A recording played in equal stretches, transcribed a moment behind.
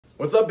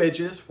What's up,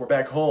 bitches? We're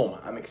back home.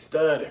 I'm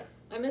McStud.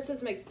 I'm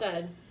Mrs.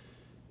 McStud.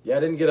 Yeah, I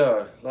didn't get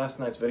last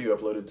night's video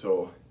uploaded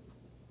till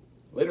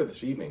later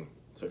this evening.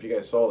 So if you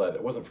guys saw that,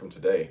 it wasn't from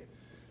today.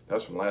 That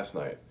was from last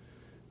night.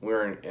 We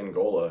were in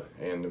Angola,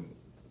 and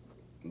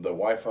the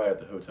Wi-Fi at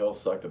the hotel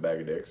sucked a bag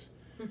of dicks.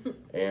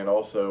 And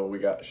also, we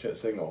got shit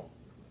signal.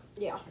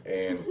 Yeah.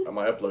 And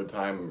my upload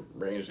time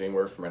ranged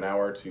anywhere from an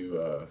hour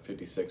to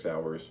 56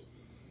 hours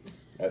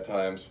at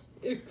times.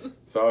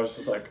 So I was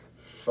just like,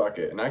 fuck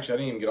it. And actually, I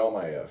didn't even get all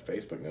my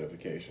Facebook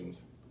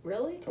notifications.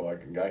 Really? Until I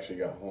actually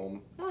got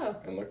home. Oh.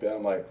 And looked at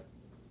them, like,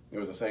 it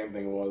was the same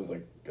thing it was,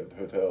 like, at the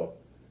hotel.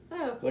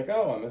 Oh. Like,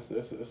 oh, I missed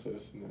this, and this.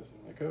 I'm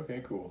like,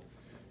 okay, cool.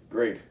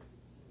 Great.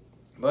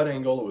 But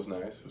Angola was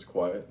nice. It was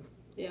quiet.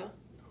 Yeah.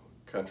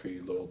 Country,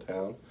 little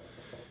town.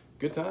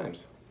 Good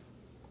times.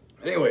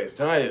 Anyways,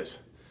 tonight is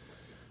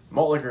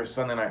Malt Liquor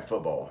Sunday Night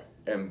Football.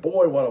 And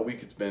boy, what a week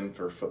it's been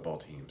for football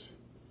teams.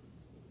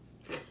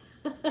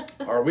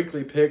 Our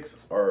weekly picks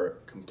are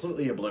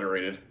completely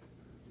obliterated.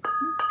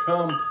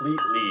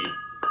 Completely.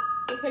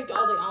 We picked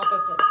all the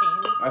opposite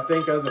teams. I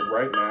think as of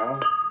right now,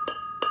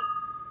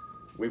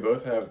 we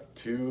both have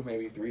 2,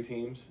 maybe 3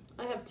 teams.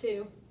 I have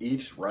 2.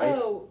 Each, right?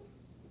 Oh,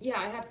 yeah,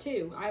 I have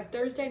 2. I have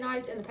Thursday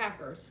nights and the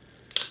Packers.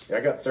 Yeah, I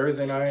got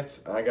Thursday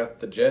nights, and I got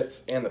the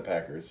Jets and the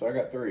Packers, so I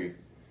got 3.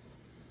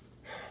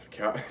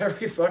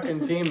 Every fucking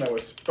team that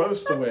was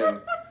supposed to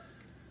win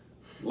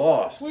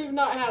lost. We've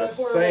not had a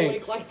horrible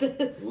Saints week like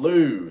this.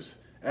 Lose.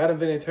 Adam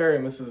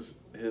Vinatieri misses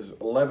his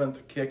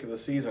 11th kick of the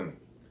season.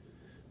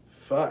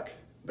 Fuck.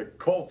 The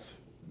Colts,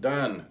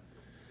 done.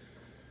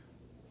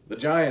 The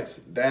Giants,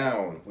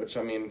 down. Which,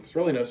 I mean, it's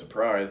really no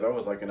surprise. That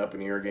was like an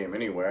up-in-the-air game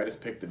anyway. I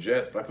just picked the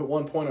Jets, but I put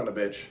 1 point on a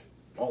bitch.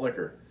 Malt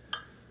Liquor.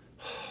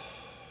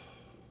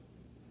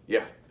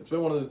 Yeah, it's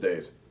been one of those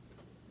days.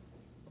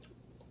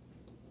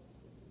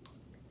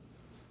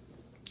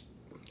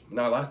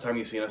 Now, last time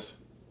you seen us,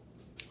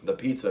 the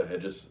pizza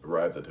had just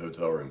arrived at the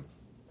hotel room.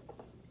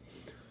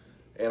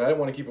 And I didn't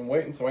want to keep him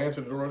waiting, so I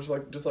answered the door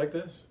just like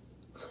this.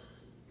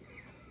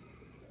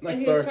 And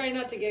he was trying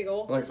not to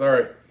giggle. I'm like,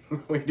 sorry,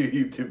 we do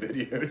YouTube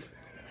videos.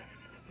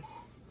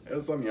 It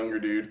was some younger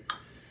dude.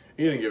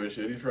 He didn't give a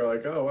shit. He's probably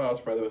like, oh, wow, it's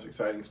probably the most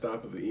exciting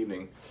stop of the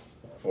evening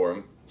for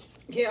him.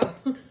 Yeah.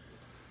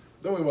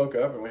 Then we woke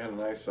up and we had a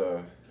nice,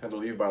 had to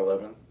leave by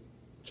 11,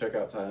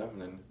 checkout time,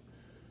 and then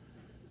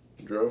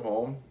drove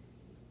home.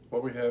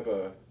 What we have,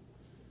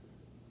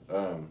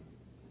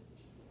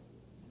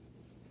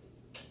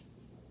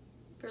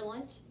 For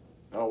lunch?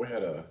 oh, we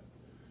had a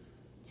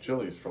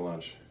Chili's for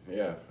lunch.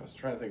 Yeah, I was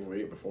trying to think if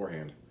we ate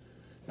beforehand.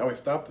 Now we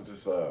stopped at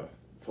this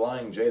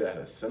Flying J that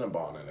had a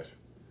Cinnabon in it.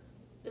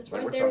 It's Like,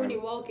 right we're there when talking-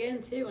 you walk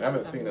in, too. I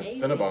haven't seen a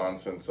Cinnabon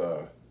since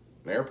an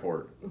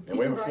airport. And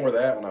way before Right.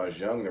 that, when I was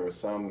young, there was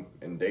some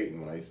in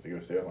Dayton when I used to go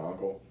stay with my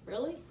uncle.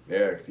 Really?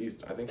 Yeah, because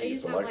I think They he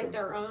used used to to have, like like, them.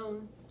 their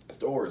own.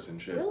 Stores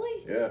and shit.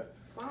 Really? Yeah.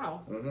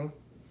 Wow. Mm-hmm.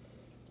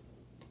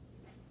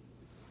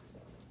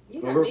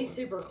 You But got me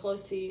super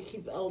close to you.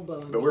 Keep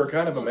elbowing. But we were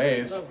kind of Close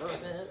amazed. over a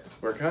bit.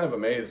 We were kind of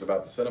amazed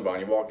about the Cinnabon.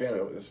 You walk in,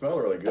 it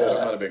smelled really good.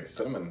 I'm not a big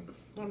cinnamon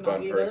I'm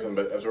bun not either. person,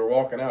 but as we were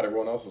walking out,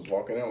 everyone else was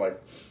walking in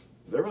like,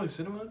 is that really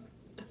cinnamon?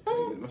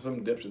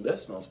 Some dipshit, that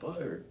smells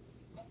fire.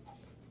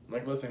 I'm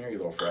like, listen here, you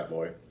little frat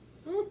boy.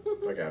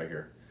 Fuck out of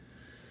here.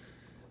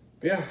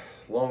 But yeah,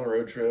 long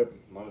road trip,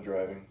 a lot of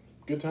driving.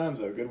 Good times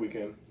though, good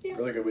weekend. Yeah.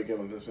 Really good weekend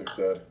with this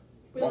McStud.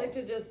 We like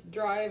to just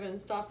drive and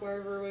stop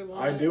wherever we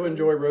want. I do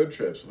enjoy road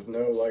trips with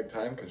no like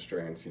time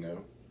constraints, you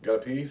know. Gotta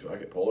pee, I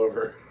can pull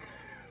over,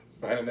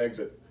 find an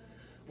exit.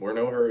 We're in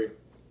no hurry.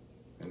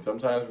 And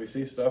sometimes we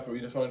see stuff and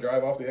we just want to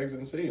drive off the exit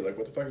and see, like,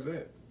 what the fuck is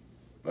that?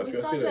 Let's we go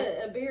see stopped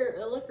that. at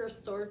a liquor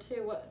store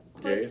too. What?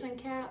 Gays? Corks and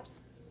caps.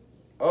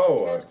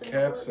 Oh,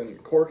 Caps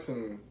and corks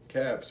and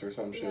caps or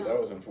some shit. Yeah. That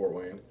was in Fort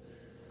Wayne.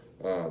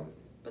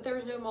 But there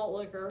was no malt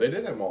liquor. They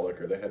did have malt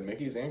liquor. They had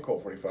Mickey's and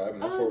Colt 45,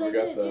 and that's where they we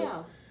got did, the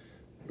yeah.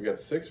 we got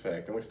the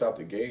 6-pack. Then we stopped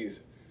at Gays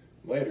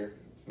later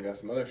and got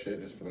some other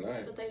shit just for the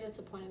night. But they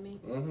disappointed me.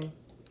 Mm-hmm.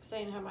 Because they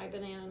didn't have my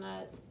banana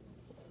nut.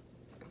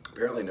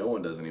 Apparently no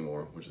one does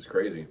anymore, which is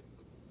crazy.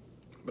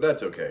 But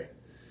that's okay.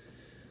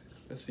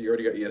 Let's see, you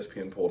already got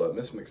ESPN pulled up.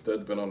 Miss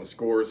McStud's been on the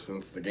scores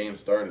since the game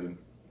started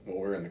while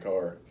we were in the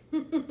car.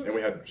 And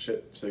we had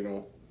shit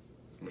signal,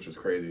 which was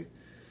crazy.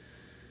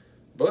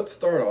 But let's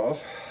start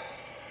off.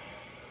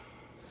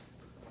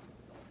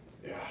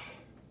 Yeah.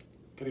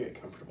 Gotta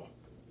get comfortable.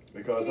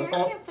 Because that's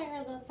all. I can't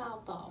figure this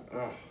out though.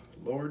 Oh,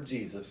 Lord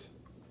Jesus.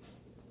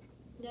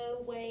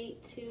 No,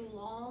 wait too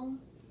long.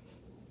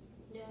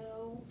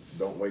 No.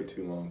 Don't wait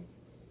too long.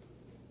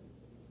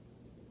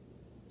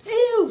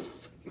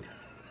 Oof!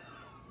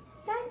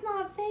 That's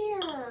not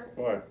fair.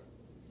 What?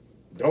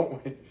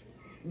 Don't wait.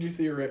 Did you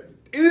see her at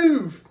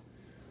oof?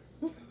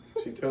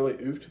 She totally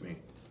oofed me.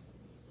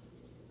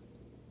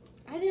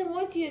 I didn't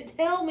want you to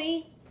tell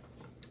me.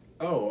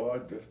 Oh, well, I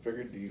just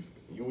figured you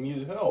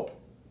needed help.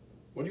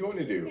 What do you want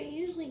me to do? You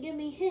usually give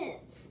me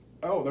hints.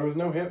 Oh, there was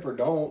no hint for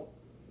don't.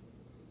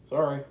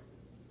 Sorry.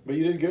 But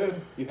you did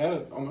good. You had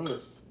it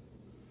almost.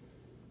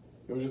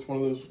 It was just one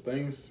of those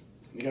things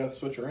you gotta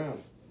switch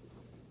around.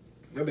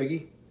 No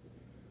biggie.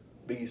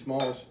 Biggie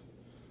Smalls.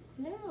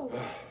 No.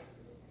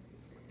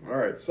 All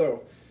right,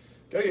 so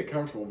gotta get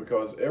comfortable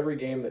because every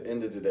game that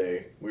ended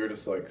today, we were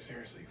just like,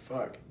 seriously,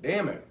 fuck,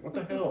 damn it, what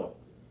the hell?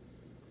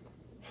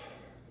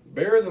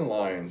 Bears and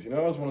Lions. You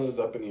know, it was one of those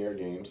up in the air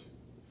games.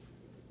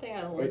 I think I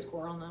had a low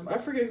score on them. I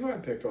forget who I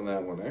picked on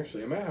that one.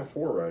 Actually, I might have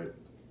 4 right.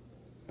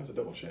 I have to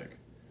double check.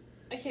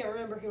 I can't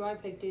remember who I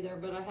picked either,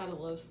 but I had a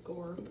low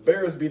score. But the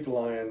Bears beat the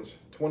Lions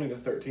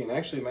 20-13.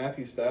 Actually,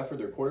 Matthew Stafford,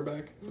 their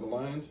quarterback for the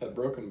Lions, had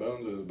broken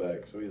bones in his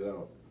back, so he's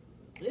out.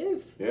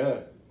 Oof. Yeah,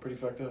 pretty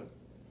fucked up.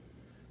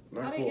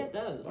 Not How cool. did he get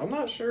those? I'm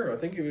not sure. I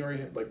think he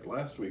already had, like,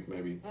 last week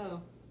maybe.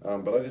 Oh.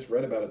 But I just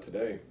read about it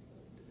today.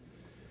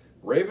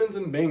 Ravens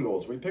and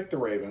Bengals. We picked the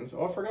Ravens.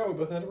 Oh, I forgot we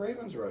both had the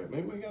Ravens right.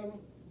 Maybe we got a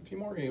few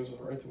more games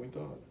right than we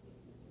thought.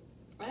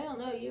 I don't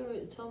know.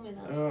 You told me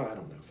that. Oh, I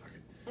don't know. Fuck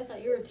it. I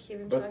thought you were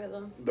keeping track of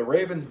them. The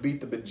Ravens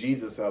beat the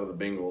bejesus out of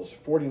the Bengals,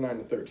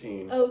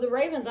 49-13. Oh, the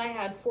Ravens I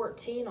had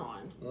 14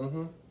 on.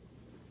 Mm-hmm.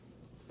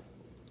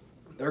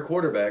 Their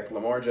quarterback,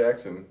 Lamar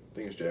Jackson, I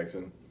think it's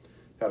Jackson,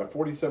 had a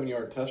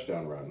 47-yard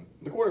touchdown run.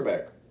 The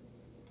quarterback.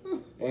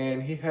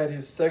 And he had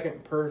his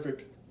second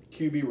perfect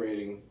QB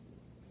rating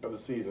of the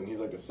season.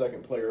 He's like the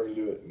second player ever to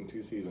do it in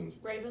 2 seasons.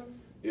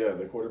 Ravens? Yeah,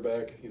 the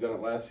quarterback. He done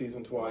it last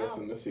season twice Wow.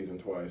 and this season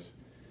twice.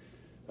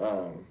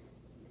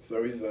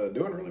 So he's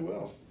doing really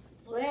well.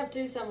 Well, they have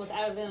to do something with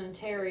Advin and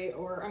Terry,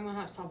 or I'm gonna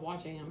have to stop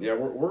watching them. Yeah,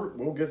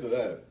 we'll get to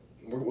that.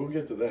 We'll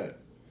get to that.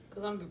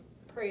 Because I'm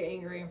pretty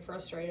angry and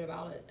frustrated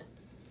about it.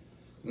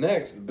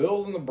 Next, the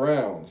Bills and the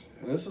Browns.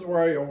 And this is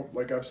where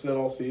like I've said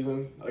all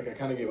season, like I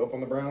kind of gave up on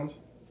the Browns.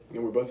 You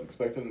know, we're both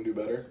expecting them to do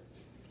better.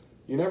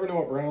 You never know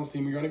what Browns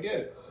team you're going to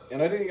get. And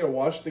I didn't get to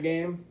watch the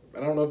game. I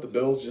don't know if the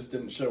Bills just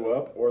didn't show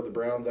up or the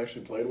Browns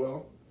actually played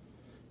well.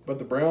 But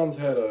the Browns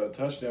had a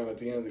touchdown at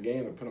the end of the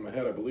game that put them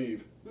ahead, I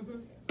believe.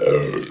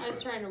 I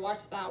was trying to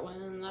watch that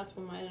one, and that's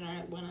when my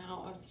internet went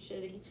out. I was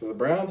shitty. So the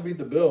Browns beat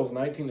the Bills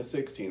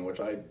 19-16, which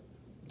I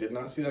did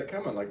not see that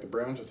coming. Like, the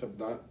Browns just have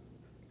not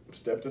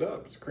stepped it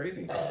up. It's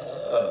crazy.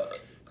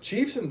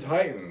 Chiefs and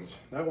Titans.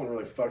 That one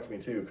really fucked me,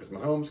 too, because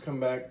Mahomes come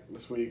back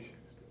this week.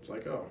 It's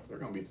like, oh, they're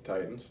going to beat the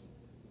Titans.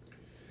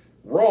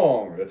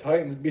 Wrong. The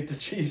Titans beat the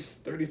Chiefs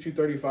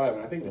 32-35,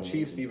 and I think the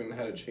Chiefs even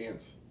had a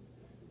chance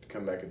to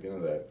come back at the end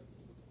of that.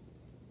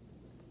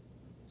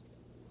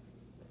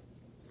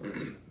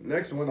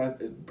 Next one,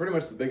 pretty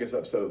much the biggest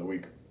upset of the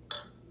week.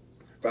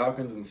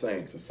 Falcons and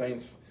Saints. The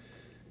Saints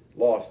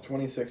lost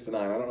 26-9.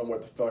 I don't know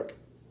what the fuck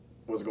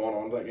was going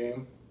on with that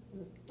game.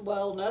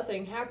 Well,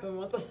 nothing happened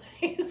with the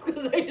Saints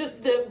because they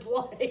just didn't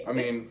play. I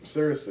mean,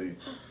 seriously.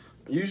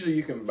 Usually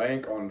you can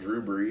bank on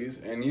Drew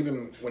Brees, and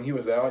even when he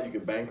was out, you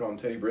could bank on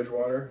Teddy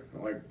Bridgewater.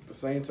 Like, the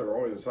Saints are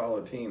always a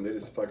solid team. They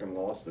just fucking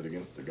lost it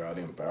against the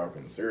goddamn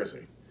Falcons.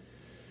 Seriously.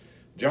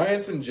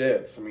 Giants and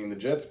Jets. I mean, the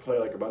Jets play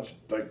like a bunch,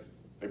 like,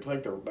 they play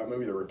like that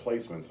movie, The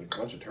Replacements, like a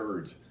bunch of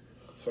turds.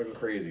 It's fucking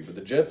crazy. But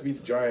the Jets beat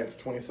the Giants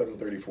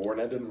 27-34, and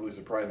that didn't really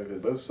surprise me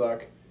because they both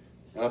suck.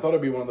 And I thought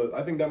it'd be one of those,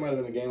 I think that might have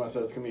been the game I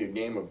said it's going to be a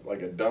game of,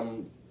 like, a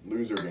dumb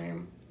loser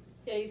game.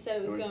 Yeah, you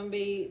said it was going to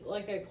be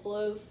like a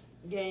close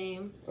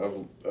game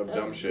Of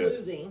dumb shit.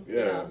 Losing.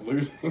 Yeah,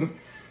 losing.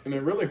 And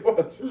it really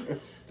was.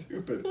 It's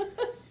stupid.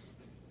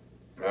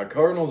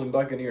 Cardinals and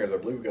Buccaneers. I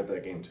believe we got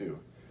that game too.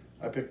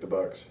 I picked the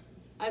Bucks.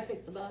 I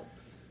picked the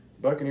Bucks.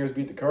 Buccaneers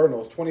beat the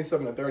Cardinals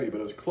 27-30, but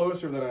it was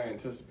closer than I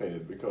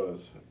anticipated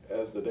because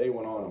as the day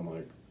went on, I'm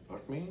like,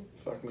 fuck me,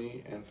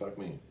 and fuck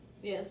me.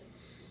 Yes.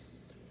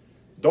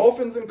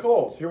 Dolphins and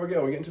Colts. Here we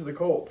go. We get into the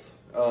Colts.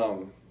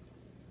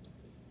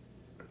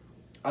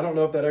 I don't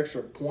know if that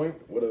extra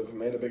point would have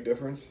made a big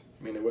difference.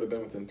 I mean, it would have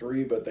been within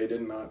 3, but they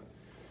did not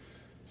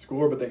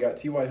score. But they got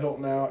T.Y.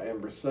 Hilton out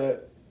and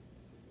Brissett.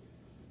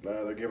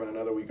 They're giving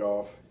another week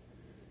off.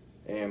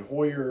 And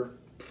Hoyer,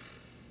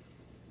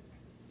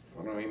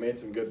 I don't know, he made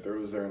some good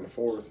throws there in the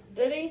 4th.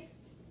 Did he?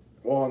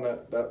 Well, on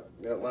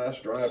that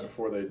last drive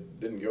before they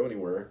didn't go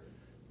anywhere.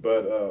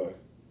 But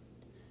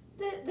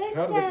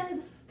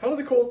how did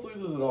the Colts lose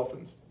to the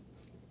Dolphins?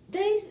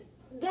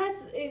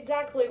 That's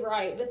exactly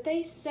right. But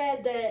they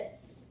said that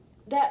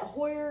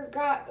Hoyer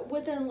got,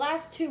 within the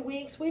last 2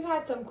 weeks, we've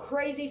had some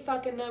crazy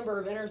fucking number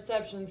of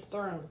interceptions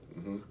thrown.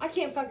 Mm-hmm. I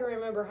can't fucking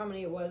remember how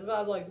many it was, but I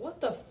was like,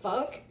 what the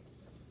fuck?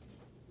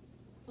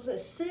 Was it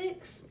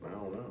 6? I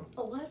don't know.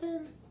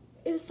 11?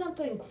 It was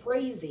something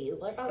crazy.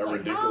 Like, I was like,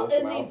 ridiculous how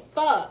in the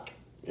fuck?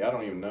 Yeah, I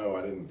don't even know.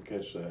 I didn't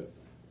catch that.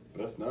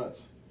 But that's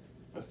nuts.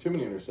 That's too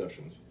many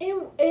interceptions.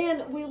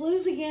 And we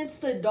lose against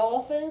the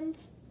Dolphins.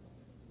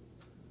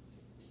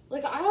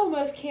 Like, I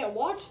almost can't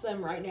watch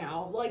them right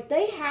now. Like,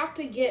 they have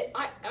to get...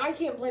 I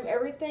can't blame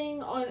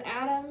everything on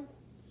Adam.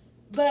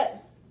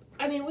 But,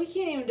 I mean, we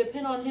can't even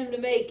depend on him to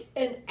make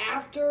an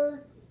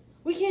after...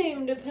 We can't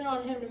even depend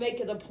on him to make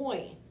it a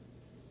point.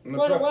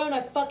 Let alone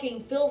a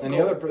fucking field goal. And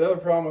the other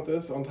problem with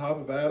this, on top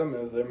of Adam,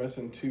 is they're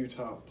missing 2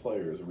 top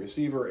players. A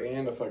receiver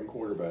and a fucking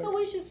quarterback. But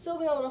we should still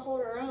be able to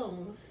hold our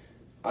own.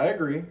 I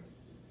agree.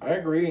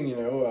 And, you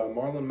know,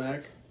 Marlon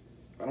Mack,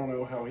 I don't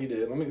know how he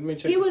did. Let me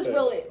check. He the was stats.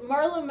 really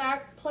Marlon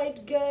Mack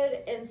played good,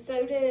 and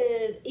so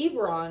did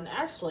Ebron.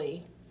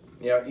 Actually,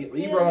 Yeah, he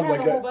Ebron had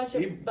like a whole bunch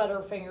of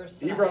butterfingers.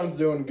 Tonight. Ebron's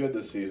doing good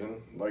this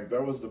season. Like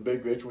that was the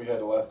big bitch we had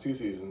the last 2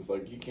 seasons.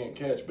 Like he can't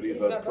catch, but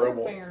he's a got Pro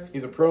Bowl. butterfingers.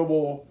 He's a Pro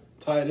Bowl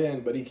tight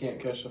end, but he can't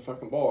catch the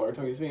fucking ball. Every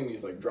time you see him,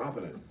 he's like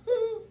dropping it.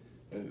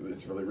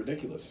 It's really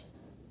ridiculous.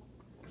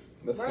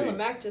 Let's see. Marlon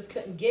Mack just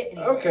couldn't get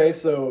anywhere. Okay,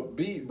 so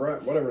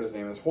Brian, whatever his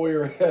name is,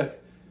 Hoyer had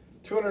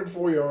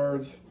 204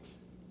 yards,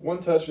 1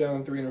 touchdown,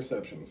 and 3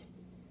 interceptions.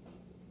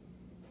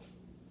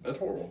 That's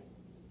horrible.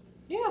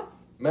 Yeah.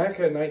 Mack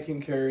had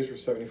 19 carries for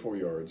 74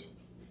 yards.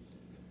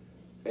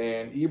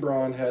 And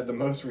Ebron had the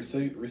most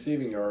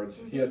receiving yards.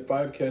 He had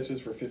 5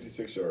 catches for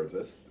 56 yards.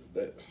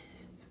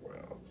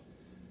 Wow.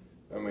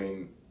 I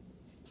mean,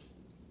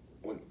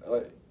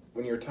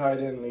 when your tight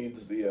end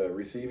leads the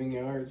receiving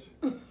yards,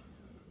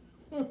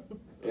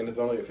 and it's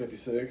only at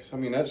 56. I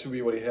mean, that should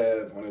be what he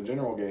had on a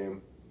general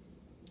game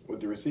with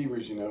the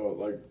receivers. You know,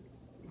 like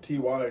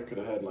Ty could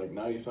have had like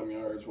 90-some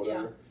yards,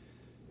 whatever.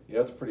 Yeah,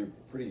 that's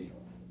pretty.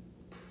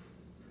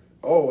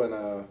 Oh,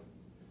 and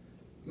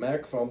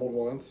Mack fumbled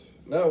once.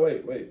 No,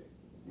 wait.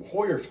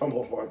 Hoyer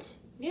fumbled once.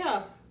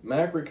 Yeah.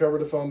 Mack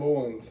recovered a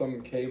fumble, and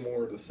some K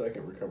Moore the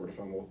second recovered a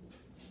fumble.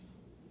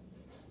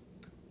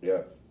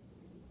 Yeah.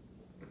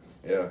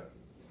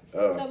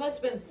 So it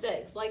must have been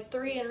 6. Like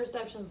 3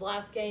 interceptions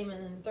last game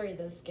and then 3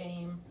 this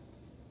game.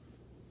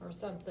 Or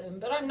something.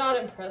 But I'm not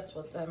impressed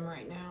with them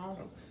right now.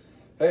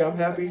 Hey, I'm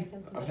happy.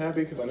 I'm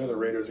happy because I know the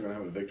Raiders are going to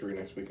have a victory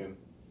next weekend.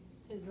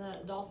 Who's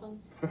that?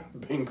 Dolphins?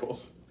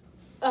 Bengals.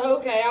 Oh,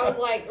 okay. I was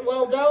like,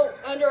 well, don't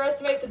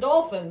underestimate the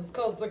Dolphins.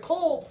 Because the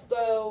Colts,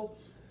 though,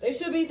 they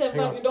should beat them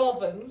fucking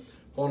Dolphins.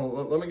 Hold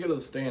on. Let me get to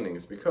the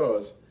standings.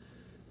 Because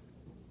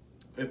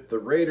if the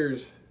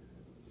Raiders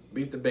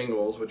beat the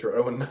Bengals, which are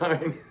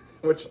 0-9,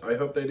 which I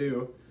hope they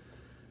do.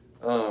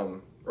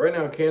 Right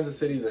now, Kansas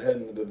City's ahead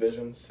in the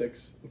division,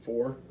 6-4.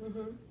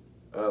 Mm-hmm.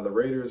 The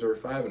Raiders are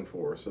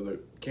 5-4, so the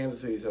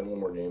Kansas City's had one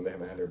more game. They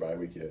haven't had their bye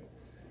week yet.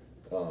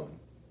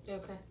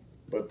 Okay.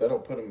 But that'll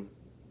put them,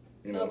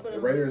 the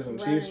Raiders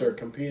and running. Chiefs are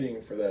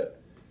competing for that.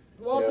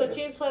 Well, if the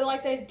Chiefs play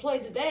like they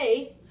played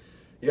today.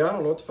 Yeah, I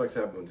don't know what the fuck's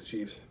happening with the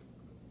Chiefs.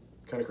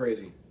 Kind of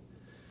crazy.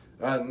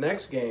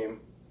 Next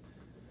game.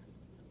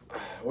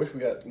 I wish we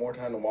got more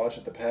time to watch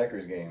at the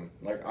Packers game.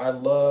 Like, I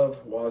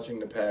love watching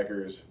the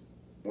Packers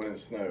when it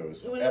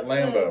snows at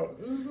Lambeau.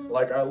 Mm-hmm.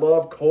 Like, I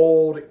love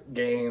cold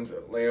games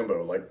at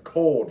Lambeau. Like,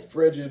 cold,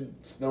 frigid,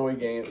 snowy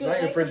games. Not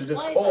even frigid,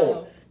 just cold.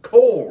 Though.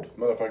 Cold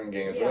motherfucking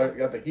games. Yeah. Where I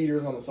got the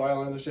heaters on the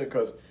sidelines and shit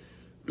because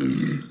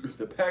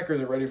the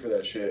Packers are ready for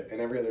that shit and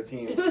every other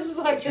team It was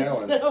fucking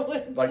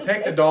snowing. Like,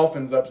 take the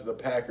Dolphins up to the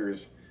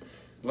Packers,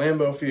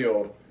 Lambeau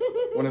Field,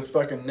 when it's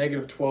fucking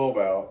 -12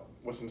 out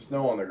with some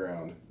snow on the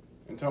ground.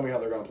 And tell me how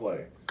they're going to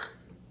play.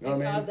 You know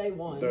what I mean? God, they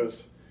won.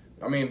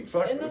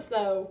 Fuck. In the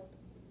snow.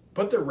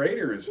 Put the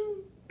Raiders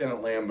in a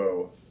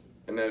Lambeau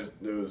and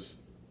those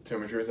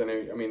temperatures. And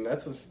I mean,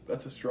 that's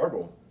a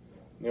struggle.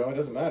 It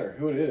doesn't matter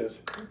who it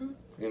is. Mm-hmm.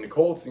 I mean, the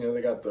Colts,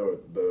 they got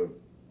the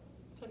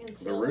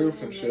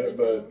roof and shit,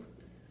 everything.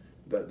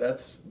 but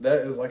that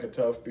is like a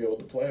tough field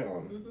to play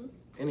on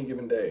any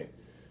given day.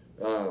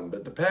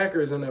 But the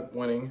Packers end up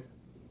winning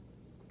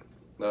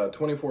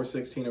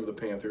 24-16 over the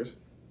Panthers.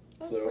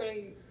 That's so,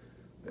 pretty.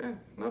 Yeah,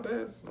 not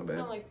bad.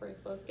 Sounded like a pretty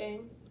close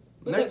game.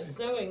 With Next, it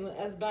snowing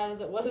as bad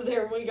as it was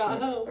there when we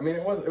got home. I mean,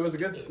 it was a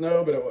good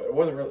snow, but it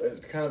wasn't really.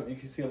 It kind of, you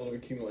could see a little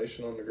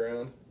accumulation on the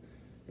ground,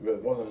 but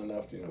it wasn't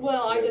enough to.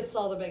 Well, I just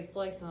saw the big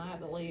flakes and I had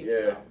to leave. Yeah,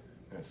 so.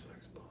 that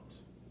sucks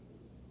balls.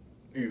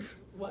 Oof.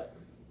 What?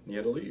 You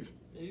had to leave.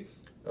 Oof.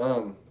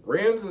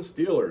 Rams and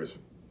Steelers.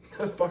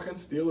 The fucking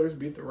Steelers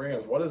beat the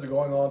Rams. What is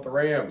going on with the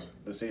Rams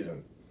this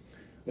season?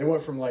 They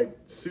went from like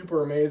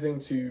super amazing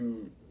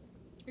to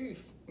Oof.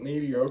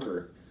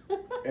 mediocre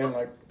in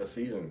like a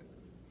season.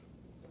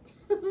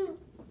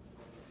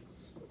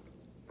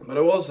 But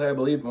I will say, I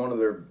believe one of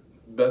their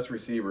best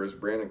receivers,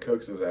 Brandon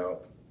Cooks, is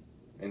out,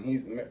 and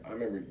you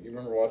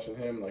remember watching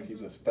him? Like,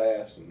 he's just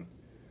fast and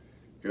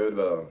good.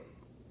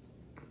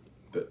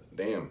 But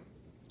damn,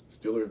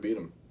 Steelers beat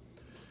him.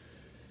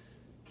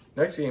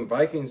 Next game,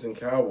 Vikings and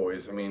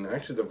Cowboys. I mean,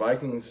 actually, the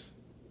Vikings.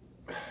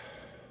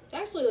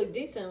 Actually look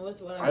decent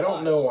with what I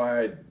don't know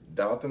why I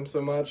doubt them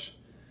so much.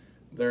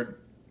 They're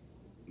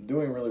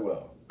doing really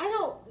well. I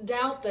don't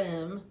doubt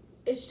them.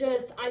 It's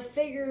just, I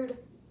figured...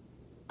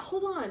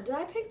 Hold on, did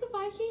I pick the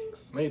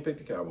Vikings? No, you picked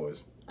the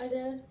Cowboys. I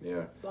did?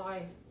 Yeah.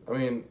 Why? I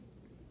mean,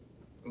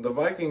 the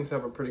Vikings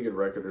have a pretty good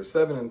record. They're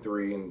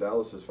 7-3, and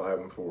Dallas is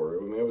 5-4.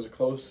 I mean, it was a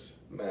close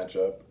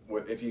matchup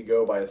if you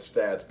go by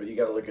stats, but you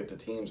got to look at the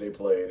teams they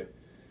played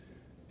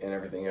and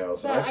everything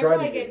else. But And I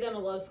probably gave them a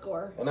low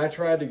score. And I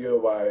tried to go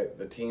by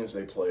the teams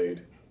they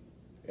played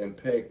and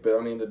pick, but I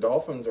mean, the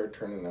Dolphins are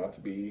turning out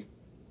to be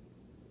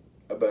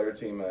a better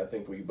team than I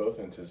think we both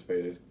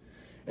anticipated.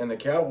 And the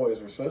Cowboys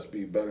were supposed to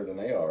be better than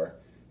they are.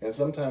 And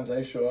sometimes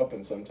they show up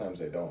and sometimes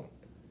they don't.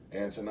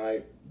 And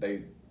tonight,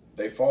 they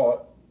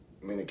fought.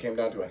 I mean, it came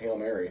down to a Hail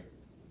Mary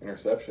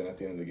interception at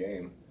the end of the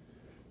game.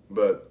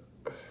 But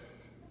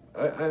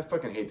I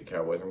fucking hate the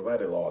Cowboys. I'm glad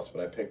they lost,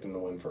 but I picked them to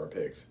win for our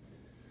picks.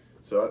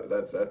 So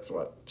that's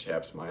what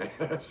chaps my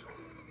ass.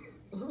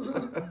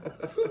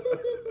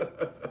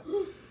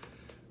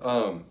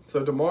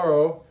 So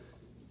tomorrow,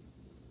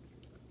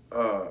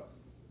 damn,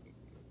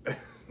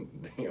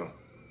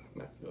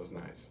 that feels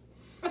nice.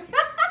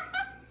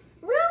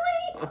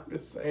 Really? I'm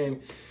just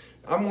saying,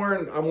 I'm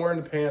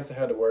wearing the pants I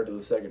had to wear to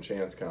the Second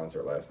Chance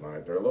concert last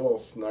night. They're a little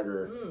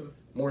snugger,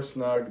 more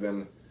snug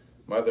than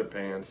my other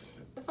pants.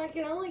 If I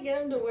could only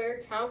get him to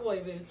wear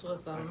cowboy boots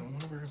with I them. don't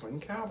want to wear fucking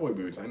cowboy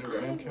boots. I never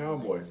got him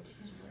cowboy.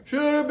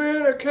 Should have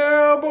been a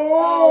cowboy.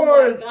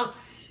 Oh my god.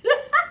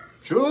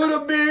 Should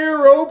have been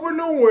roping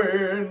the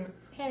wind.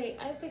 Hey,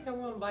 I think I'm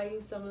gonna buy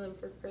you some of them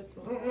for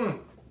Christmas.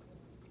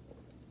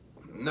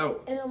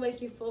 No. And it'll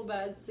make you feel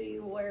bad so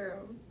you wear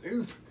them.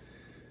 Oof.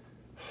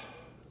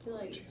 You're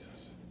like,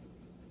 Jesus.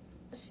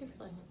 she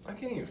really wants I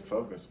can't even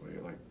focus when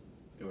you're like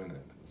doing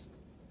that.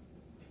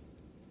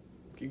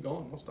 Keep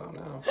going. We'll stop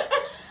now.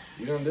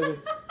 You done did it.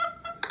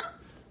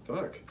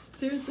 Fuck.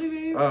 Seriously,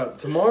 babe?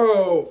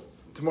 Tomorrow,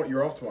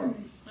 you're off tomorrow.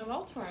 I'm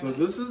off tomorrow. So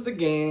this is the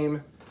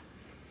game,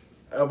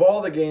 of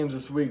all the games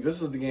this week,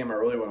 this is the game I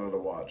really wanted to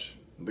watch.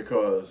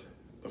 Because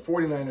the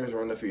 49ers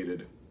are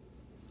undefeated.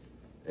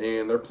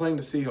 And they're playing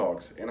the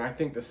Seahawks. And I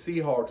think the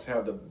Seahawks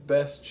have the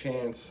best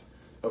chance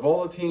of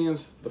all the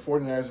teams the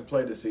 49ers have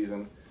played this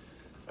season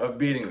of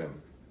beating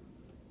them.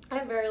 I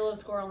have very low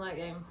score on that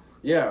game.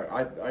 Yeah,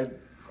 I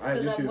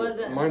do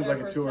too. Mine's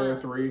like a 2 or a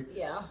 3.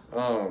 Yeah.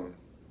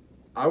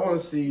 I want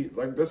to see,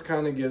 like, this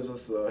kind of gives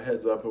us a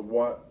heads up of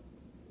what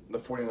the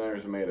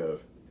 49ers are made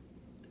of.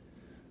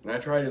 And I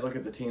try to look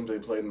at the teams they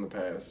played in the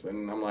past,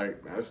 and I'm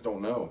like, I just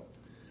don't know.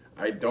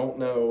 I don't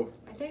know.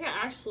 I think I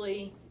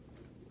actually...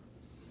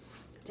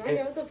 Did I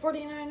go with the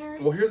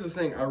 49ers? Well, here's the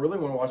thing. I really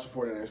want to watch the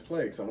 49ers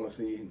play because I want to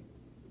see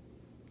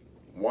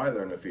why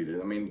they're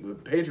undefeated. I mean, the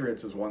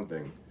Patriots is one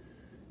thing.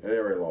 They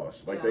already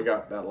lost. Like, they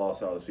got that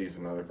loss out of the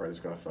season. Now they're probably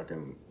just going to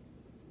fucking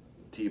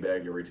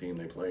teabag every team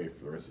they play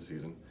for the rest of the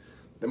season.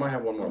 They might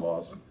have one more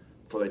loss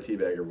before they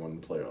teabag everyone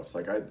in the playoffs.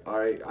 Like,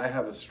 I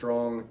have a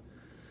strong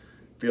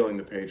feeling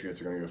the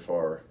Patriots are going to go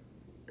far,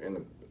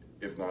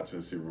 if not to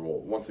the Super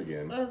Bowl, once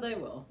again. Oh, they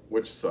will.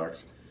 Which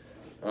sucks.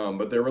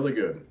 But they're really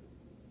good.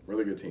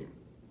 Really good team.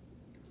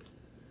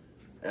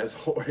 As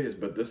always,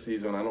 but this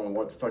season, I don't know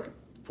what fucking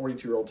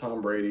 42-year-old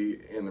Tom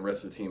Brady and the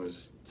rest of the team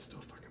is still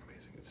fucking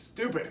amazing. It's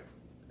stupid.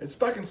 It's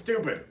fucking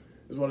stupid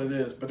is what it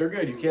is. But they're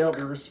good. You can't help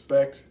but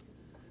respect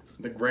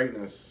the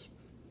greatness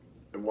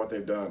of what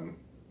they've done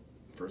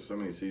for so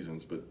many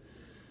seasons. But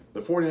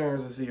the 49ers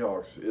and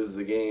Seahawks is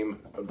the game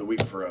of the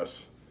week for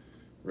us,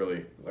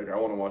 really. Like, I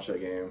want to watch that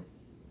game.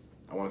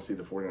 I want to see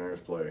the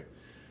 49ers play.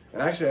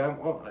 And actually, I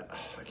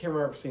can't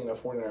remember seeing a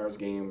 49ers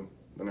game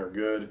when they're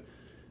good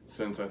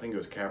since I think it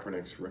was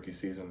Kaepernick's rookie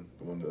season,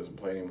 the one that doesn't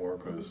play anymore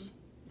because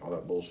all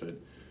that bullshit.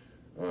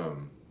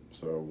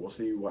 So we'll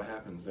see what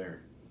happens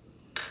there.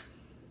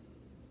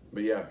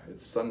 But yeah,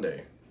 it's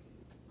Sunday.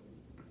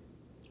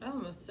 I'm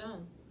almost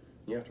done.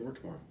 You have to work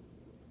tomorrow.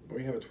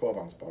 We have a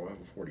 12-ounce bottle. I have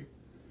a 40.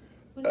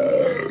 When do you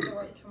have to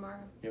work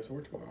tomorrow? You have to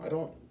work tomorrow. I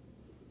don't.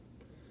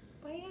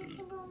 Why you have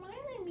to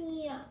remind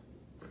me?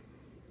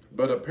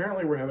 But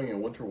apparently we're having a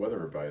winter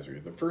weather advisory.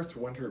 The first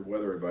winter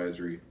weather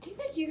advisory. Do you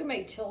think you can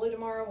make chili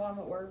tomorrow while I'm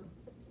at work?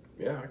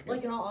 Yeah, I can.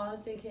 Like, in all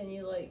honesty, can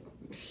you, like,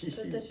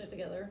 put this shit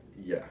together?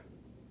 Yeah.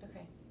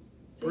 Okay.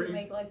 So you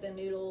make, like, the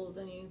noodles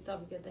and you can stop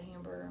and get the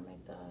hamburger and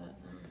make that.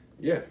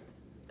 Yeah.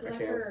 Because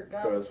I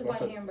forgot to buy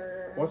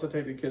hamburger. Once I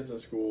take the kids to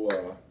school,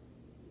 let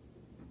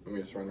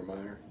me just run to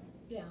Meyer.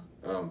 Yeah.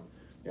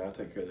 Yeah, I'll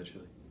take care of the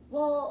chili.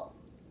 Well,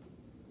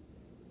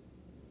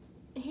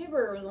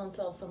 hamburger was on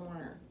sale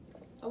somewhere.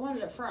 I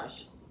wanted it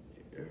fresh.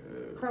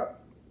 Kroger?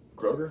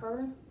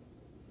 Kroger?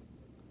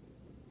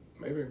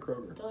 Maybe in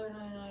Kroger.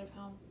 $1.99 a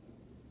pound.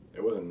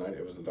 It wasn't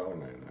it was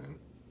 $1.99.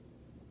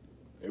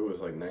 It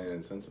was like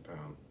 99 cents a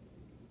pound.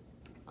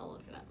 I'll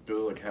look it up. It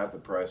was like half the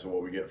price of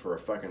what we get for a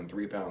fucking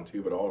 3-pound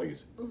tube at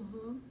Aldi's.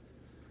 Mm-hmm.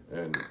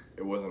 And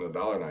it wasn't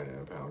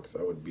 $1.99 a pound because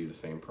that would be the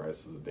same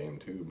price as a damn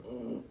tube.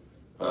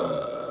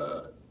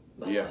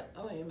 Yeah. I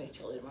want you to make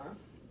chili tomorrow.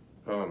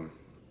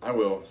 I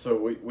will. So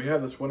we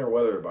have this winter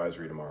weather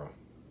advisory tomorrow.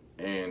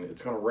 And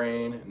it's going to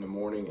rain in the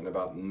morning, and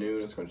about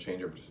noon it's going to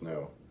change over to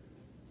snow.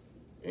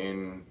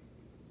 And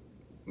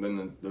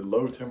then the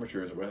low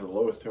temperatures, we have the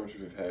lowest temperatures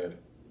we've had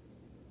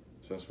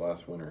since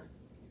last winter.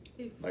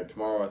 Like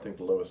tomorrow I think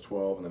the low is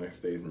 12 and the next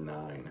day is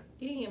 9.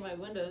 You didn't get my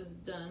windows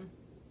done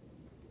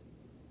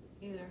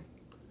either.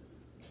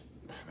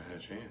 I haven't had a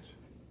chance.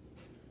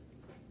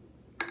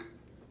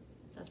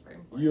 That's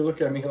pretty important. You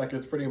look at me like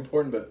it's pretty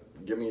important, but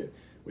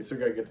we still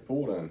got to get the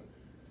pool done.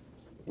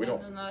 We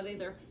don't. No, not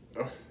either.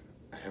 Oh,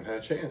 I haven't had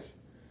a chance.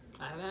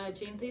 I haven't had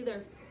a chance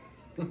either.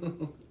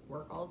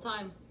 Work all the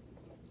time.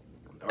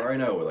 I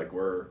already know. Like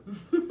we're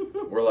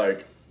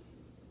like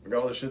we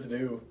got all this shit to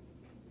do.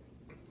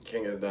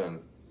 Can't get it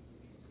done.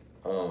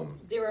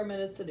 0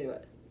 minutes to do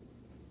it.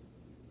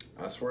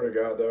 I swear to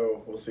God,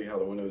 though, we'll see how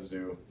the windows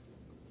do.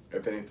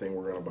 If anything,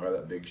 we're gonna buy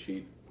that big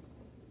sheet,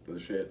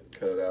 with the shit,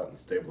 cut it out, and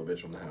staple the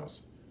bitch on the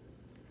house.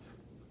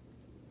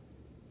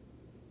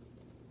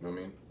 You know what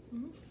I mean?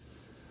 Mm-hmm.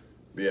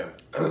 But yeah.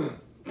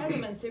 It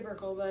hasn't been super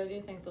cold, but I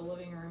do think the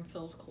living room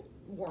feels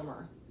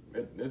warmer.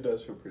 It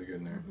does feel pretty good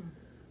in there.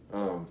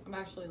 Mm-hmm. I'm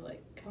actually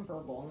like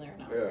comfortable in there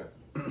now. Yeah.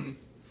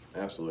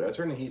 Absolutely. I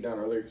turned the heat down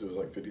earlier because it was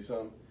like 50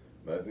 something,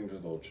 but I think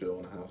there's a little chill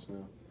in the house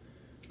now.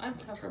 I'm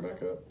comfortable. Turn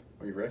back up.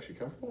 Are you actually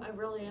comfortable? I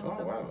really am. Oh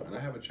comfortable. wow! And I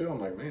have a chill. I'm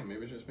like, man,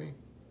 maybe it's just me.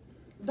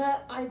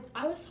 But I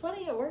was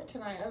sweaty at work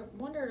tonight. I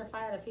wondered if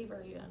I had a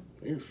fever even.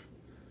 Oof.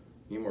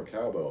 Need more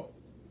cowbell.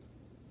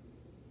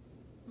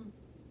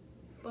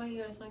 Why don't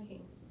you go to Sun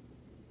King?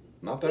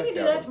 Not We that can do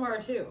cowbell. that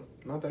tomorrow too.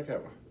 Not that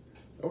cowbell.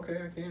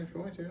 Okay, I can if you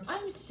want to.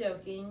 I'm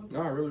joking.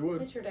 No, I really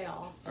would. It's your day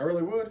off. I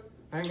really would.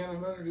 I ain't got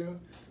nothing better to do.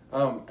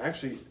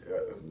 Actually,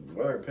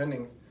 weather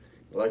pending,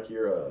 like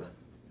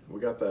we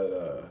got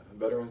that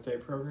Veterans Day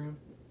program,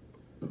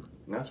 and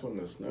that's when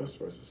the snow's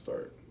supposed to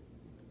start.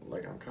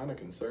 Like, I'm kind of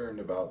concerned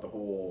about the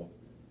whole,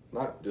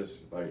 not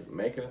just like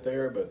making it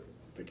there, but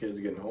the kids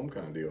getting home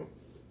kind of deal.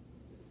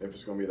 If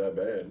it's gonna be that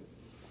bad.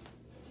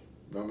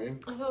 You know what I mean?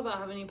 I thought about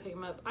having you pick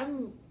them up.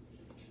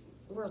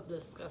 We'll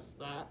discuss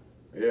that.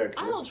 Yeah.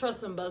 I don't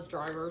trust them bus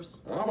drivers.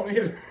 I don't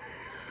either.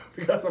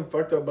 We got some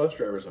fucked up bus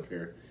drivers up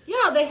here.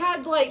 Yeah, they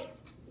had like,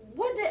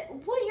 what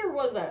year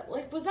was that?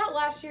 Like, was that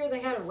last year they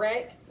had a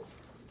wreck?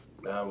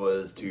 That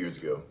was 2 years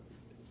ago.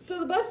 So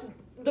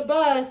the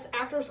bus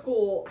after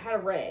school had a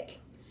wreck.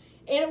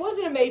 And it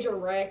wasn't a major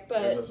wreck,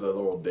 but It was just a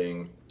little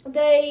ding.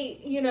 they,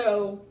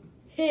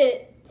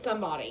 hit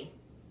somebody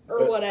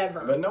or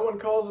whatever. But no one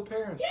calls the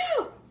parents.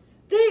 Yeah.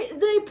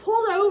 They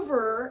pulled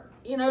over,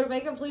 to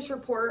make a police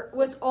report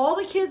with all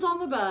the kids on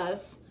the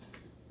bus.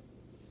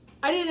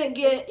 I didn't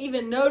get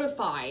even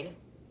notified.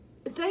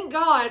 Thank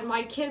God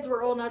my kids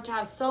were old enough to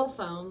have cell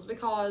phones,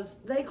 because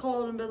they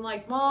called and been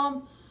like,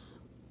 Mom,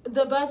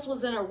 the bus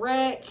was in a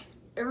wreck.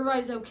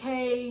 Everybody's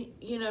okay,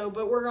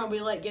 but we're going to be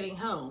late getting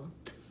home.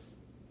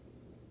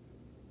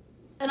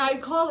 And I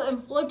called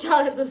and flipped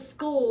out at the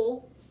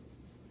school.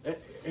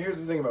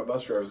 Here's the thing about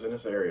bus drivers in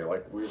this area.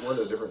 Like, we're at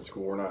a different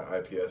school. We're not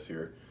IPS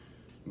here.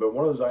 But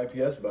one of those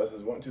IPS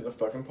buses went to the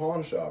fucking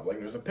pawn shop. Like,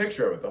 there's a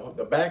picture of it.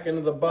 The back end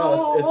of the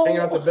bus is hanging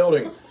out the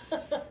building.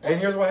 And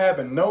here's what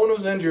happened. No one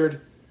was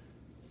injured.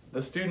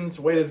 The students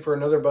waited for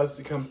another bus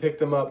to come pick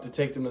them up to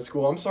take them to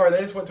school. I'm sorry,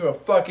 they just went to a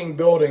fucking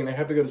building and they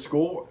have to go to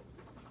school?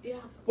 Yeah.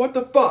 What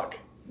the fuck?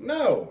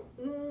 No.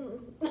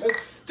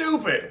 That's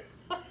stupid.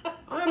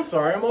 I'm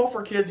sorry. I'm all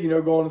for kids,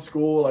 going to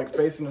school, like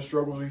facing the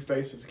struggles we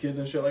face as kids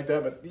and shit like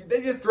that. But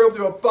they just drove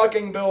to a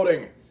fucking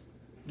building.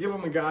 Give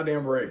them a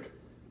goddamn break.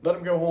 Let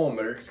them go home.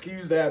 They're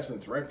excused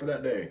absence right for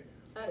that day.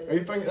 Are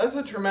you fucking? That's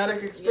a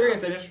traumatic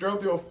experience. Yeah. They just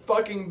drove to a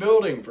fucking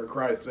building, for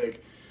Christ's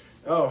sake.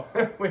 Oh,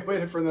 we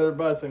waited for another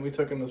bus and we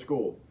took them to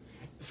school.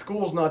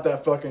 School's not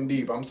that fucking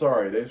deep. I'm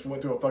sorry. They just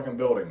went to a fucking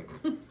building.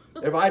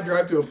 If I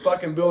drive to a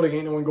fucking building,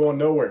 ain't no one going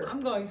nowhere.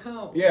 I'm going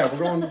home. Yeah, we're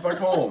going the fuck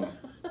home.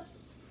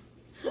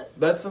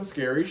 That's some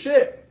scary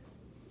shit.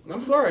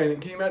 I'm sorry.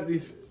 And can you imagine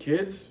these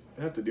kids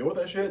have to deal with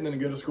that shit and then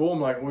go to school? I'm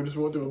like, we just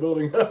went to a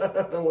building.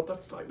 What the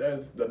fuck? That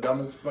is the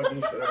dumbest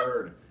fucking shit I've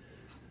heard.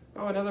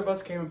 Oh, another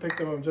bus came and picked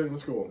them up and took them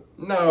to school.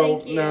 No,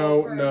 Thank you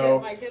no, for no.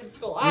 getting my kids to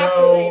school after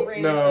they ran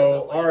into the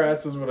building. Our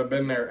asses would have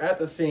been there at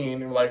the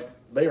scene. And like,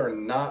 they are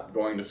not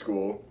going to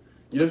school.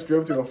 You just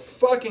drove through a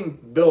fucking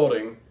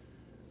building.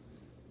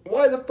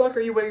 Why the fuck are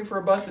you waiting for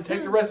a bus to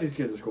take the rest of these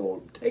kids to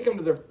school? Take them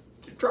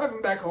drive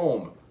them back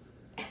home.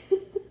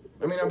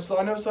 I mean, I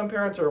know some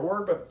parents are at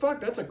work, but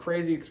fuck, that's a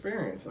crazy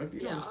experience. Like,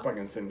 you don't just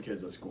fucking send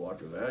kids to school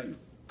after that, you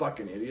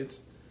fucking idiots.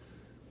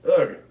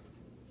 Ugh.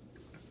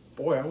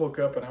 Boy, I woke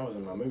up and I was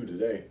in my mood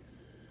today.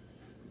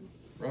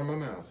 Run my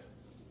mouth.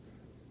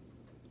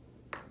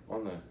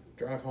 On the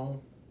drive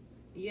home.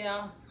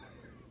 Yeah.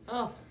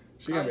 Oh.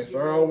 She got me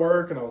started on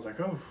work, and I was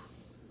like, oh.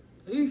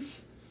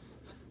 Oof.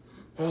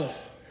 Oh,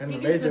 had an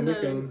amazing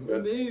weekend.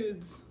 But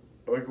moods.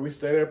 Like, we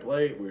stayed up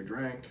late, we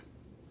drank.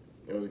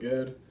 It was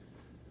good.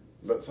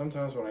 But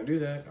sometimes when I do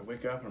that, I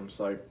wake up and I'm just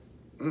like,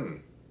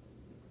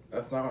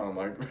 that's not what I'm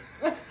like.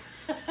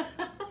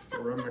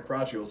 Still rubbing my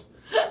crotchules.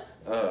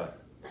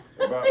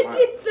 He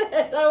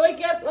said, I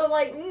wake up and I'm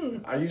like,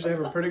 I usually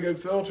have a pretty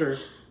good filter,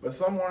 but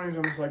some mornings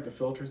I'm just like, the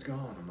filter's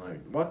gone. I'm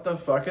like, what the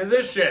fuck is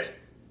this shit?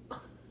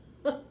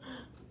 At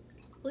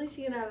least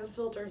you can have a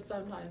filter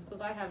sometimes,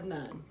 because I have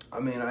none. I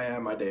mean, I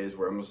have my days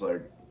where I'm just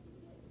like,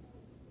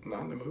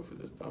 not in the mood for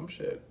this dumb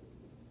shit.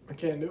 I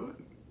can't do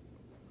it.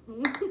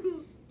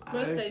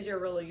 Most days you're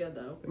really good,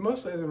 though.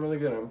 Most days I'm really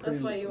good. That's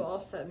why you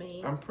offset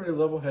me. I'm pretty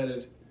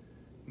level-headed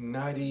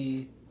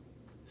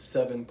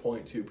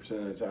 97.2%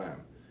 of the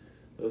time.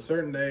 There's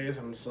certain days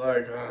I'm just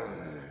like,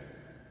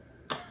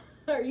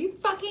 Are you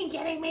fucking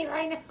kidding me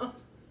right now?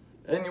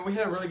 And we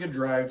had a really good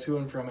drive to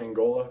and from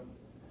Angola.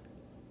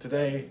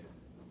 Today,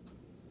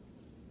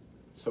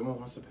 someone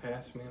wants to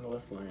pass me in the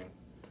left lane.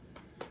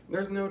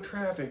 There's no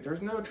traffic.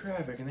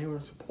 And they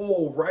want to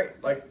pull right,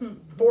 like,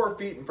 4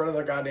 feet in front of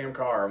the goddamn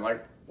car. I'm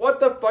like, what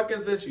the fuck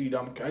is this, you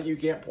dumb cunt? You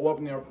can't pull up,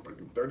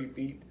 30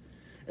 feet.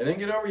 And then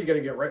get over, you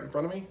gotta get right in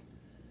front of me?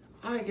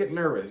 I get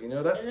nervous, you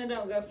know, that's... And then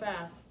don't go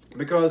fast.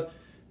 Because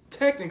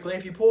technically,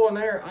 if you pull in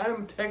there,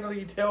 I'm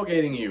technically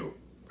tailgating you.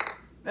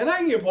 And I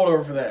can get pulled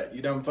over for that,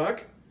 you dumb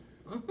fuck.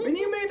 And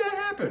you made that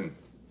happen.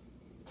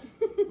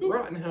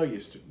 Rotten hell, you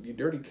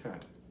dirty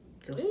cunt.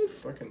 Go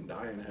fucking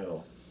die in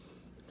hell.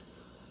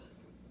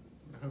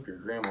 I hope your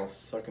grandma's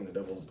sucking the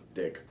devil's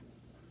dick.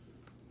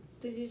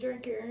 Did you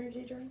drink your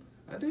energy drink?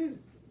 I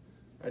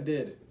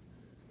did.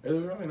 It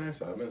was really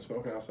nice. I've been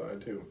smoking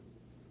outside too.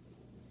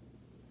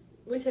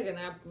 We took a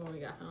nap when we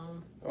got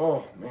home.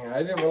 Oh man,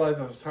 I didn't realize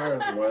I was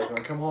tired as I was. When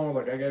I come home, I was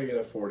like, I gotta get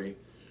a 40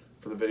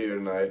 for the video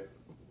tonight.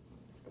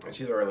 And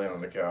she's already laying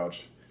on the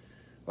couch.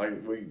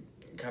 Like, we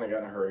kind of got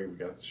in a hurry. We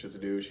got shit to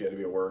do. She had to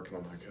be at work. And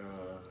I'm like,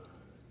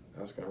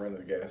 I was going to run to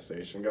the gas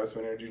station. Got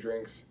some energy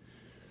drinks.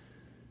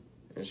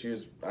 And I knew she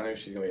was going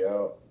to be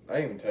out. I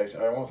didn't even text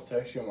you. I almost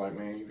text you. I'm like,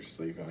 man, you were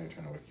sleeping. I ain't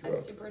trying to wake you up. I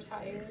was super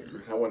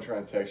tired. I wasn't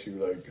trying to text you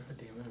like, God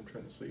damn it, I'm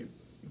trying to sleep.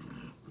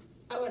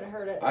 I would have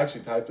heard it. I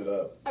actually typed it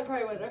up. I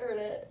probably would have heard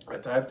it. I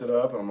typed it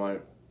up and I'm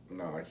like,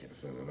 no, I can't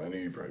send it. I knew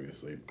you'd probably be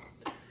asleep.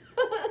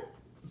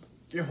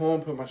 Get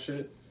home, put my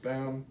shit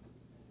down.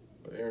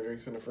 Put energy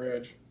drinks in the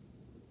fridge.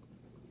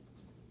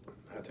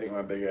 I take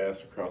my big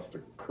ass across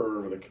the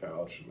curve of the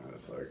couch and I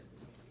was like,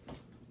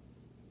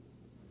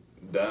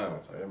 done.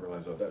 I didn't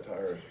realize I was that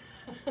tired.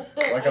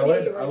 Like I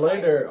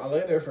lay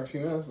there for a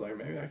few minutes, like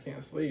maybe I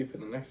can't sleep,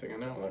 and the next thing I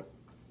know, like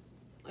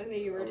I knew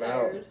you were I'm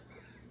tired.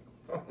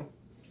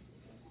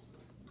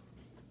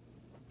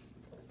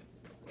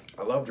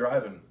 I love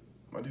driving.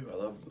 I do. I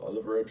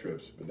love road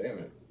trips, but damn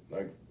it,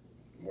 like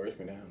wears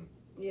me down.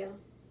 Yeah.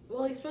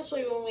 Well,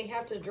 especially when we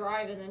have to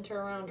drive and then turn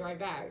around and drive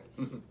back.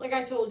 Like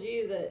I told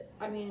you that,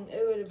 I mean,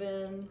 it would have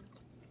been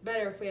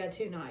better if we had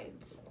 2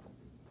 nights.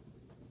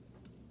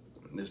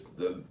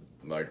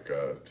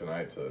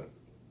 Tonight to,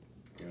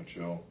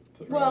 chill.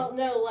 Well,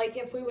 no, like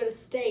if we would have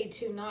stayed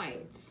 2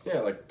 nights.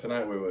 Yeah, like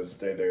tonight we would have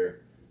stayed there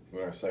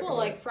with our second. Well,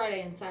 like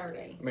Friday and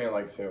Saturday. I mean,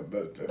 like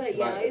but tonight,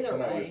 yeah, either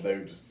tonight way. we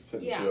stay, just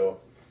sit and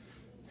chill,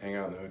 hang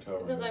out in the hotel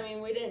room. Because I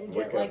mean, we didn't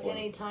get like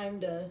any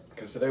time to.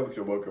 Because today we could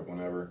have woke up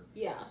whenever.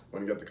 Yeah.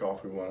 When we got the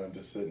coffee we wanted,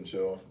 just sit and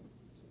chill.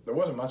 There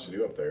wasn't much to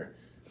do up there.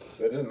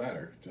 It didn't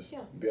matter. Just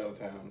be out of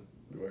town,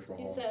 be away from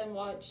home. You sat and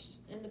watched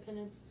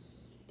Independence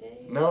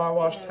Day? No, I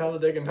watched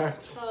Talladega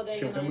Nights.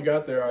 When we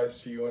got there,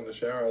 she went in the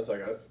shower. I was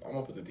like, I'm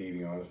gonna put the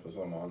TV on, put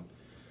something on.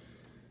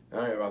 And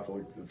I ain't about to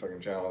look at the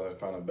fucking channel. I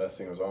found the best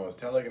thing was on was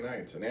Talladega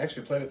Nights, and they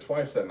actually played it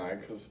twice that night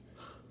because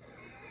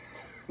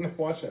I'm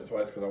watching it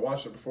twice because I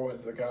watched it before we went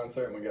to the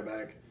concert and we got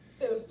back.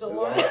 It was still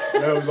on.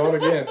 No, it was on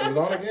again. It was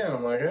on again.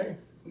 I'm like, hey,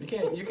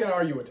 you can't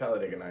argue with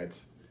Talladega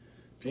Nights.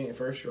 If you ain't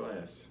first, you're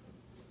last.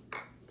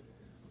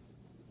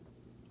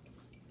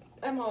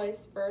 I'm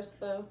always first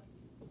though.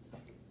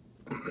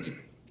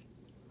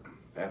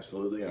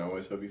 Absolutely, and I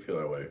always hope you feel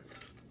that way.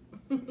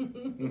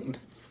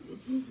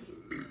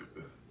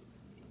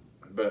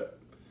 But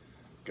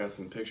got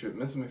some pictures.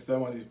 Mrs. McStone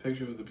wanted these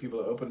pictures of the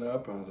people that opened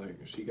up. And I was like,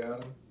 she got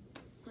them.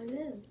 I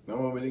did. No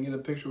one we didn't get a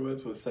picture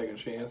with was Second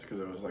Chance because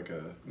it was like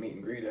a meet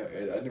and greet. I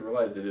didn't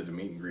realize they did the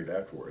meet and greet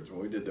afterwards.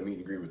 When we did the meet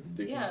and greet with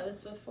Dickie. Yeah, it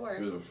was before.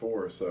 It was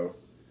before, so.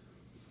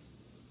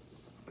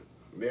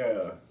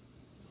 Yeah,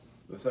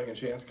 the Second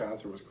Chance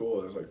concert was cool.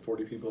 There was like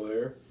 40 people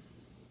there,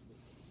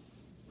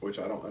 which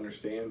I don't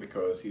understand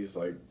because he's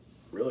like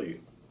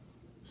really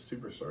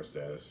superstar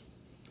status.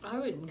 I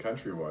would.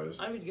 Country-wise.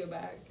 I would go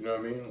back. You know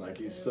what I mean? Like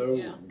he's so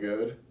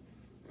good,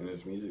 and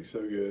his music's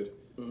so good.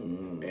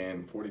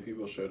 And 40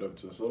 people showed up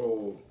to this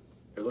little.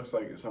 It looks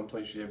like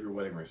someplace you have your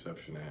wedding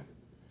reception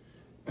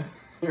at.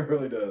 It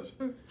really does.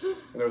 And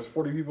there was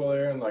 40 people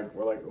there, and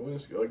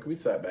we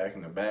sat back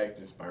in the back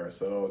just by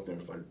ourselves, and it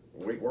was like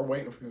we're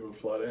waiting for people to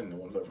flood in. No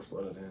one's ever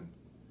flooded in.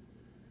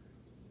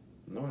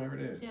 No one ever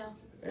did. Yeah.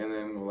 And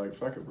then we're like,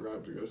 fuck it, we're gonna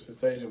have to go to the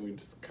stage, and we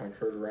just kind of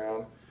curved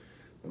around.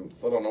 And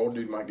thought an old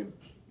dude might get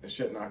the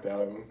shit knocked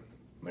out of him.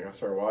 Like I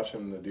started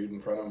watching the dude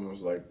in front of him, I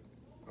was like,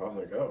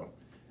 oh.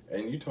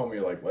 And you told me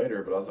like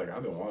later, but I was like,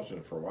 I've been watching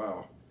it for a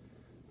while.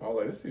 I was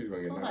like, this dude's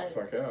gonna get knocked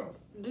the fuck out.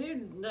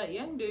 Dude, that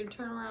young dude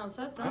turned around and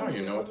said something. I don't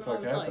even know what the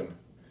fuck happened.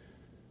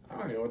 I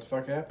don't even know what the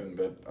fuck happened,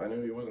 but I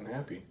knew he wasn't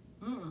happy.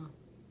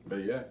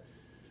 But yeah.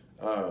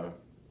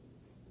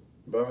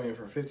 But I mean,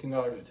 for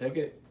 $15 a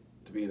ticket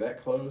to be that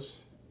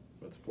close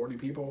with 40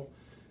 people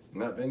in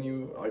that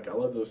venue, like I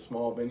love those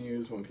small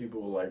venues when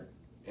people like,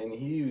 and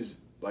he's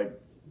like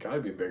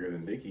gotta be bigger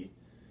than Dickie.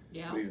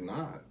 Yeah. But he's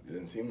not. It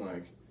didn't seem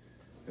like.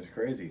 It's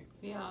crazy.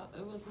 Yeah,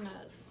 it was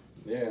nuts.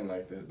 Yeah, and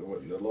like the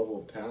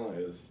level of talent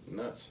is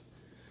nuts.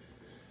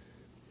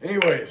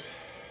 Anyways,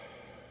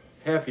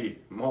 happy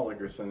Malt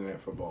Liquor SNF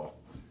football.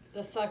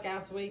 The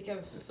suck-ass week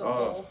of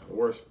football.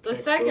 Worst. The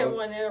second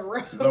one in a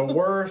row. The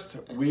worst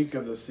week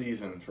of the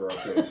season for our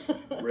picks.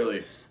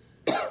 Really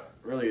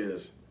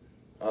is.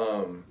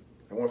 I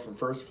went from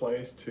first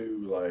place to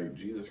like,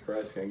 Jesus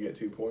Christ, can I get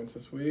 2 points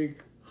this week?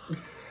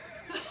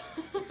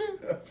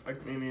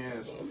 Fuck me in the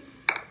ass.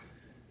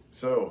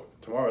 So,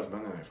 tomorrow's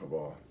Monday Night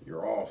Football.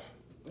 You're off.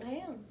 I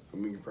am.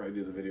 And we can probably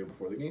do the video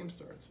before the game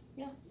starts.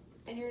 Yeah.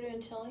 And you're doing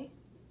chili?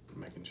 I'm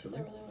making chili.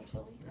 I really want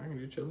chili. I can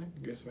do chili.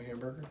 Get some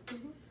hamburger.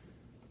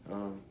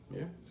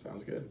 Yeah,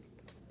 sounds good.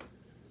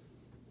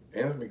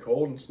 And it's gonna be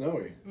cold and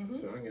snowy,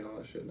 so I can get all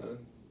that shit done.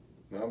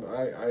 Now,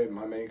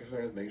 my main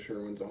concern is make sure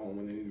everyone's at home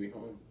when they need to be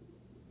home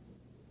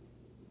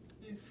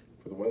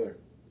for the weather.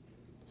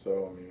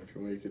 So I mean, if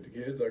you want to get the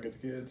kids, I'll get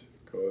the kids,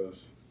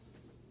 cause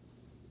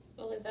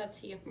I'll leave that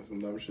to you. that's some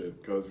dumb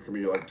shit. Cause it's gonna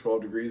be like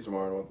 12 degrees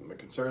tomorrow. And what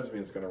concerns me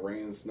is it's gonna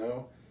rain and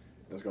snow,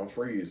 and it's gonna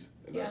freeze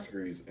at that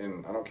degrees.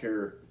 And I don't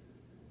care.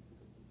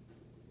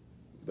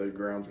 The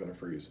ground's gonna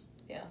freeze.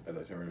 Yeah. At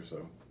that temperature,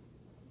 so.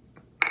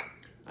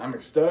 I'm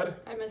McStud.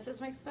 I'm Mrs.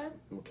 McStud.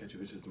 We'll catch you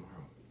bitches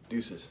tomorrow.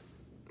 Deuces.